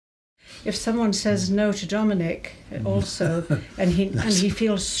if someone says no to Dominic also, and he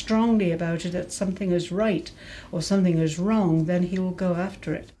feels strongly about it, that something is right or something is wrong, then he will go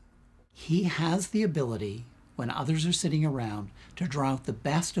after it. He has the ability, when others are sitting around, to draw out the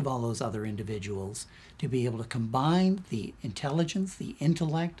best of all those other individuals, to be able to combine the intelligence, the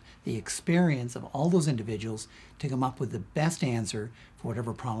intellect, the experience of all those individuals to come up with the best answer for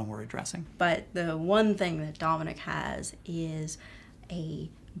whatever problem we're addressing. But the one thing that Dominic has is a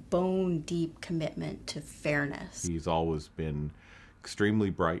bone-deep commitment to fairness. He's always been extremely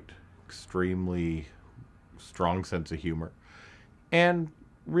bright, extremely strong sense of humor, and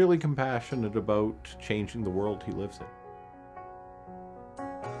really compassionate about changing the world he lives in.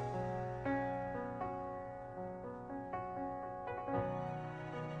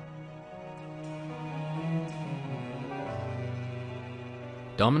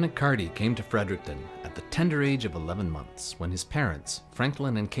 Dominic Cardy came to Fredericton at the tender age of 11 months when his parents,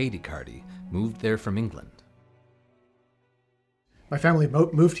 Franklin and Katie Cardy, moved there from England. My family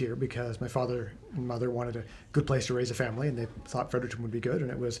moved here because my father and mother wanted a good place to raise a family, and they thought Fredericton would be good, and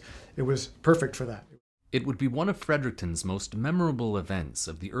it was perfect for that. It would be one of Fredericton's most memorable events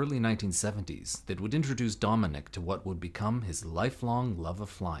of the early 1970s that would introduce Dominic to what would become his lifelong love of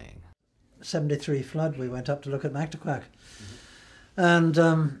flying. 73 flood, we went up to look at Mactaquac.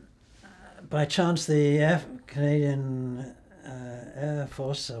 And by chance, the Canadian Air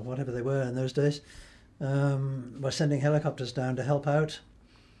Force, or whatever they were in those days, were sending helicopters down to help out.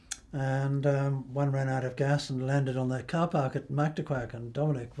 And one ran out of gas and landed on the car park at Mactaquac, and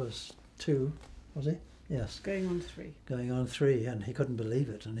Dominic was 2, was he? Yes. Going on 3. Going on 3, and he couldn't believe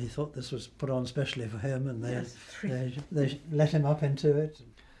it, and he thought this was put on specially for him, and they let him up into it.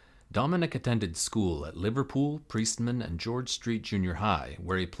 Dominic attended school at Liverpool, Priestman, and George Street Junior High,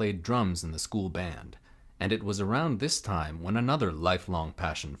 where he played drums in the school band. And it was around this time when another lifelong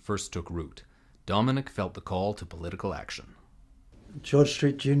passion first took root. Dominic felt the call to political action. George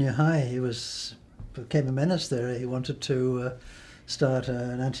Street Junior High, he became a menace there. He wanted to start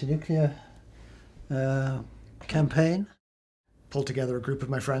an anti-nuclear campaign. Pulled together a group of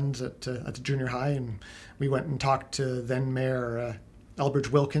my friends at the junior high, and we went and talked to then Mayor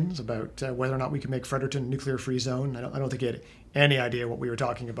Elbridge Wilkins about whether or not we could make Fredericton a nuclear-free zone. I don't think he had any idea what we were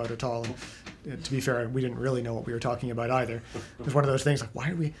talking about at all. And to be fair, we didn't really know what we were talking about either. It was one of those things like,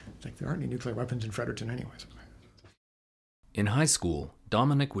 why are we? It's like, there aren't any nuclear weapons in Fredericton anyways. In high school,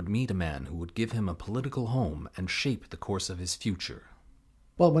 Dominic would meet a man who would give him a political home and shape the course of his future.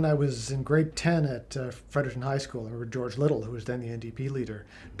 Well, when I was in grade 10 at Fredericton High School, I remember George Little, who was then the NDP leader,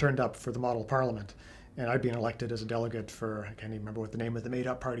 turned up for the model parliament. And I'd been elected as a delegate for, I can't even remember what the name of the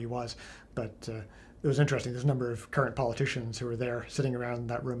made-up party was, but it was interesting. There's a number of current politicians who were there sitting around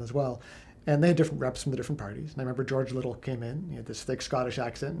that room as well. And they had different reps from the different parties. And I remember George Little came in, he had this thick Scottish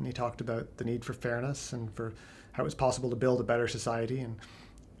accent, and he talked about the need for fairness and for how it was possible to build a better society. And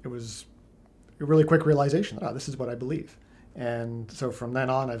it was a really quick realization that, this is what I believe. And so from then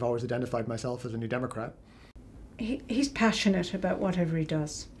on, I've always identified myself as a New Democrat. He's passionate about whatever he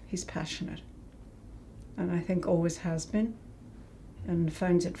does. He's passionate. And I think always has been, and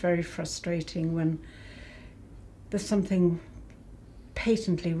finds it very frustrating when there's something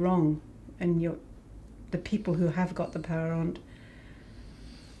patently wrong and the people who have got the power aren't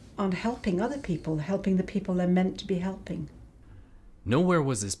helping other people, helping the people they're meant to be helping. Nowhere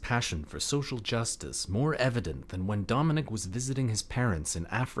was his passion for social justice more evident than when Dominic was visiting his parents in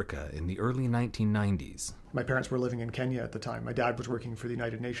Africa in the early 1990s. My parents were living in Kenya at the time. My dad was working for the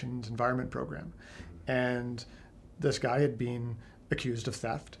United Nations Environment Program. And this guy had been accused of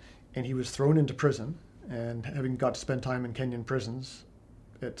theft, and he was thrown into prison. And having got to spend time in Kenyan prisons,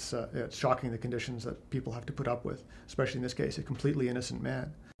 it's shocking the conditions that people have to put up with, especially in this case, a completely innocent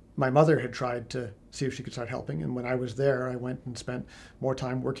man. My mother had tried to see if she could start helping, and when I was there, I went and spent more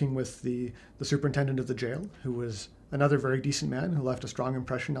time working with the superintendent of the jail, who was another very decent man who left a strong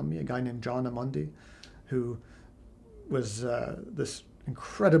impression on me, a guy named John Amundi, who was this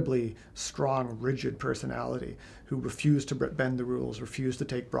incredibly strong, rigid personality who refused to bend the rules, refused to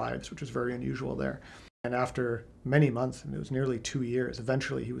take bribes, which was very unusual there. And after many months, and it was nearly 2 years,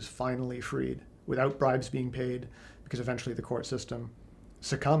 eventually he was finally freed without bribes being paid, because eventually the court system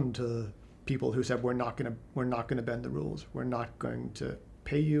succumbed to people who said, we're not going to bend the rules, we're not going to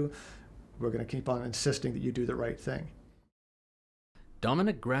pay you, we're going to keep on insisting that you do the right thing.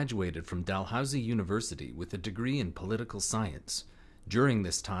 Dominic graduated from Dalhousie University with a degree in political science. During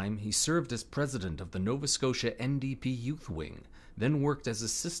this time, he served as president of the Nova Scotia NDP Youth Wing, then worked as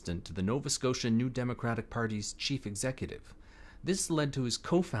assistant to the Nova Scotia New Democratic Party's chief executive. This led to his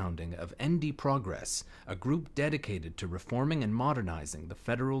co-founding of ND Progress, a group dedicated to reforming and modernizing the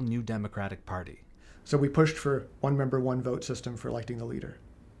federal New Democratic Party. So we pushed for one member, one vote system for electing the leader.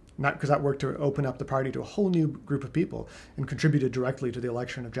 Not because that worked to open up the party to a whole new group of people and contributed directly to the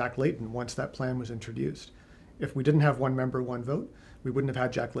election of Jack Layton once that plan was introduced. If we didn't have one member, one vote, we wouldn't have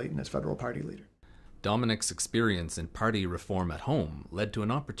had Jack Layton as federal party leader. Dominic's experience in party reform at home led to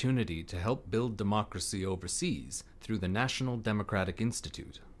an opportunity to help build democracy overseas through the National Democratic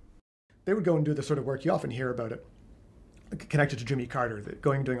Institute. They would go and do the sort of work, you often hear about it, connected to Jimmy Carter,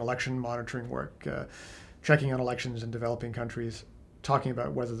 doing election monitoring work, checking on elections in developing countries, talking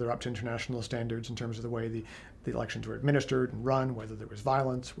about whether they're up to international standards in terms of the way the elections were administered and run, whether there was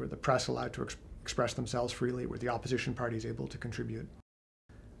violence, were the press allowed to express themselves freely, were the opposition parties able to contribute.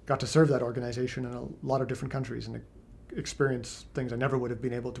 Got to serve that organization in a lot of different countries and experience things I never would have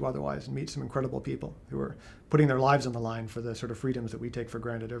been able to otherwise, and meet some incredible people who are putting their lives on the line for the sort of freedoms that we take for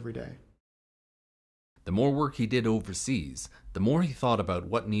granted every day. The more work he did overseas, the more he thought about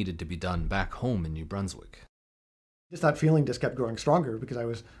what needed to be done back home in New Brunswick. Just that feeling just kept growing stronger because I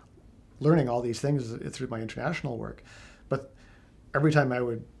was learning all these things through my international work. But every time I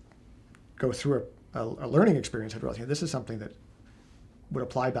would go through a learning experience, I'd realize, this is something that would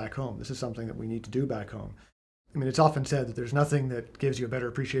apply back home. This is something that we need to do back home. I mean, it's often said that there's nothing that gives you a better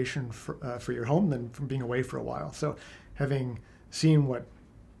appreciation for your home than from being away for a while. So having seen what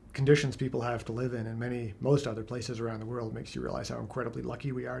conditions people have to live in most other places around the world makes you realize how incredibly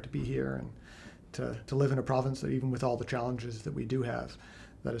lucky we are to be here and to live in a province that, even with all the challenges that we do have,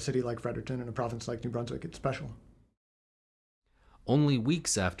 that a city like Fredericton and a province like New Brunswick, it's special. Only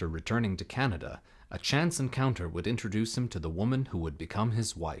weeks after returning to Canada, a chance encounter would introduce him to the woman who would become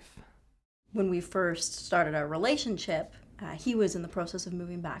his wife. When we first started our relationship, he was in the process of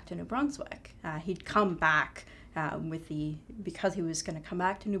moving back to New Brunswick. He'd come back because he was going to come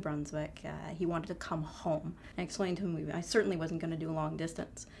back to New Brunswick, he wanted to come home. I explained to him I certainly wasn't going to do long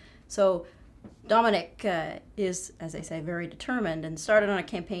distance. So Dominic is, as I say, very determined and started on a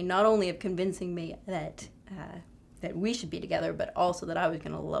campaign not only of convincing me that we should be together, but also that I was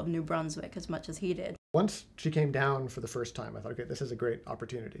going to love New Brunswick as much as he did. Once she came down for the first time, I thought, okay, this is a great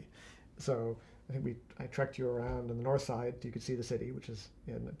opportunity. So I think I trekked you around on the north side. You could see the city, which is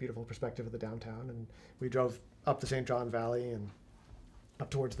in a beautiful perspective of the downtown. And we drove up the St. John Valley and up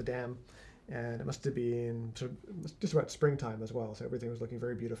towards the dam. And it must have been just about springtime as well. So everything was looking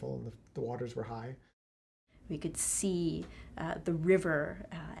very beautiful and the waters were high. We could see the river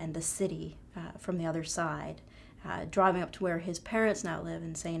and the city from the other side. Driving up to where his parents now live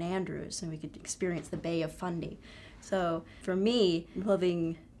in St. Andrews, and we could experience the Bay of Fundy. So for me,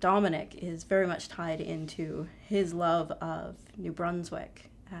 loving Dominic is very much tied into his love of New Brunswick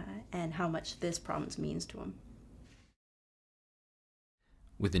and how much this province means to him.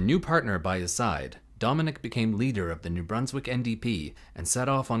 With a new partner by his side, Dominic became leader of the New Brunswick NDP and set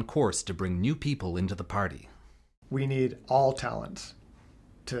off on course to bring new people into the party. We need all talents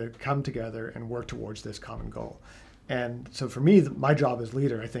to come together and work towards this common goal. And so for me, my job as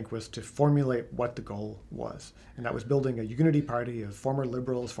leader, I think, was to formulate what the goal was. And that was building a unity party of former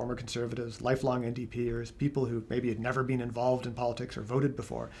Liberals, former Conservatives, lifelong NDPers, people who maybe had never been involved in politics or voted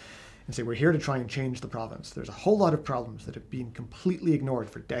before, and say, we're here to try and change the province. There's a whole lot of problems that have been completely ignored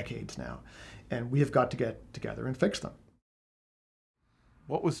for decades now, and we have got to get together and fix them.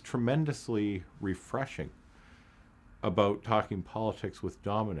 What was tremendously refreshing about talking politics with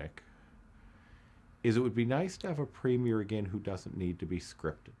Dominic is it would be nice to have a premier again who doesn't need to be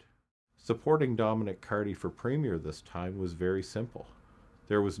scripted. Supporting Dominic Cardy for premier this time was very simple.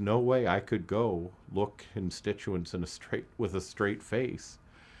 There was no way I could go look constituents with a straight face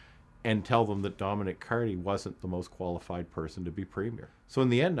and tell them that Dominic Cardy wasn't the most qualified person to be premier. So in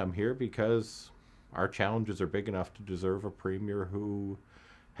the end, I'm here because our challenges are big enough to deserve a premier who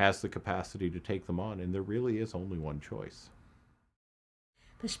has the capacity to take them on, and there really is only one choice.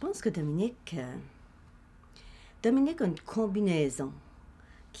 Je pense que Dominic a une combinaison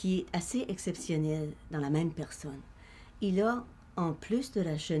qui est assez exceptionnelle dans la même personne. Il a, en plus de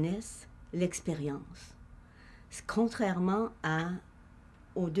la jeunesse, l'expérience. Contrairement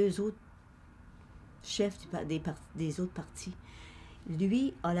aux deux autres chefs des autres partis.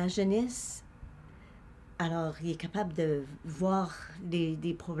 Lui a la jeunesse. Alors, il est capable de voir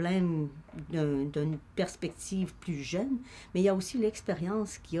des problèmes d'une perspective plus jeune, mais il y a aussi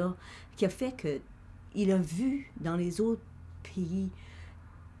l'expérience qui a fait qu'il a vu dans les autres pays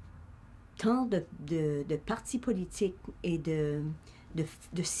tant de partis politiques et de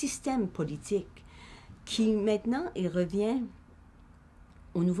systèmes politiques qui maintenant, il revient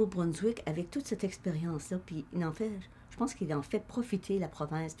au Nouveau-Brunswick avec toute cette expérience-là, puis il en fait, je pense qu'il en fait profiter la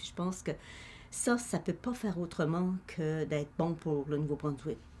province. Puis je pense que ça peut pas faire autrement que d'être bon pour le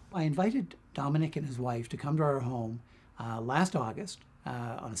Nouveau-Brunswick. I invited Dominic and his wife to come to our home last August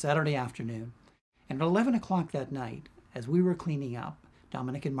on a Saturday afternoon. And at 11 o'clock that night, as we were cleaning up,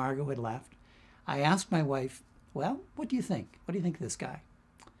 Dominic and Margot had left, I asked my wife, well, what do you think? What do you think of this guy?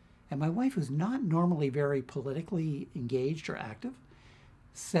 And my wife, who's not normally very politically engaged or active,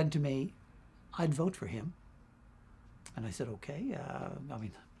 said to me, I'd vote for him. And I said, okay,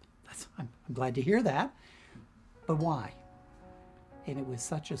 I'm glad to hear that, but why? And it was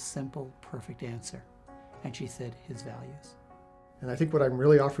such a simple, perfect answer. And she said, his values. And I think what I'm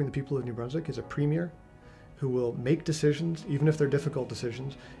really offering the people of New Brunswick is a premier who will make decisions, even if they're difficult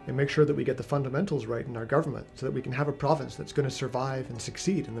decisions, and make sure that we get the fundamentals right in our government so that we can have a province that's going to survive and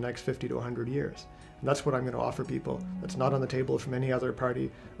succeed in the next 50 to 100 years. And that's what I'm going to offer people. That's not on the table from any other party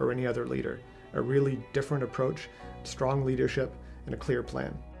or any other leader. A really different approach, strong leadership, and a clear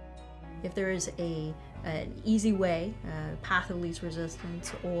plan. If there is an easy way, a path of least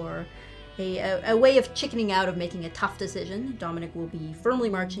resistance, or a way of chickening out of making a tough decision, Dominic will be firmly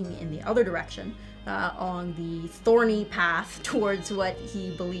marching in the other direction on the thorny path towards what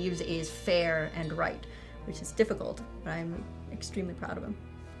he believes is fair and right, which is difficult, but I'm extremely proud of him.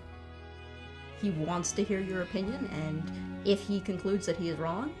 He wants to hear your opinion, and if he concludes that he is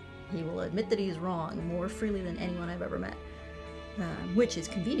wrong, he will admit that he is wrong more freely than anyone I've ever met, which is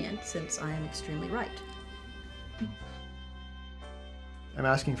convenient since I am extremely right. I'm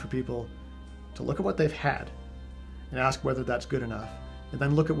asking for people to look at what they've had and ask whether that's good enough, and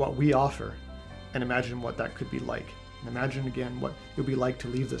then look at what we offer and imagine what that could be like. And imagine again what it would be like to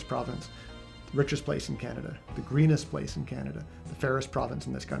leave this province, the richest place in Canada, the greenest place in Canada, the fairest province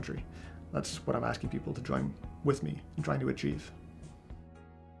in this country. That's what I'm asking people to join with me in trying to achieve.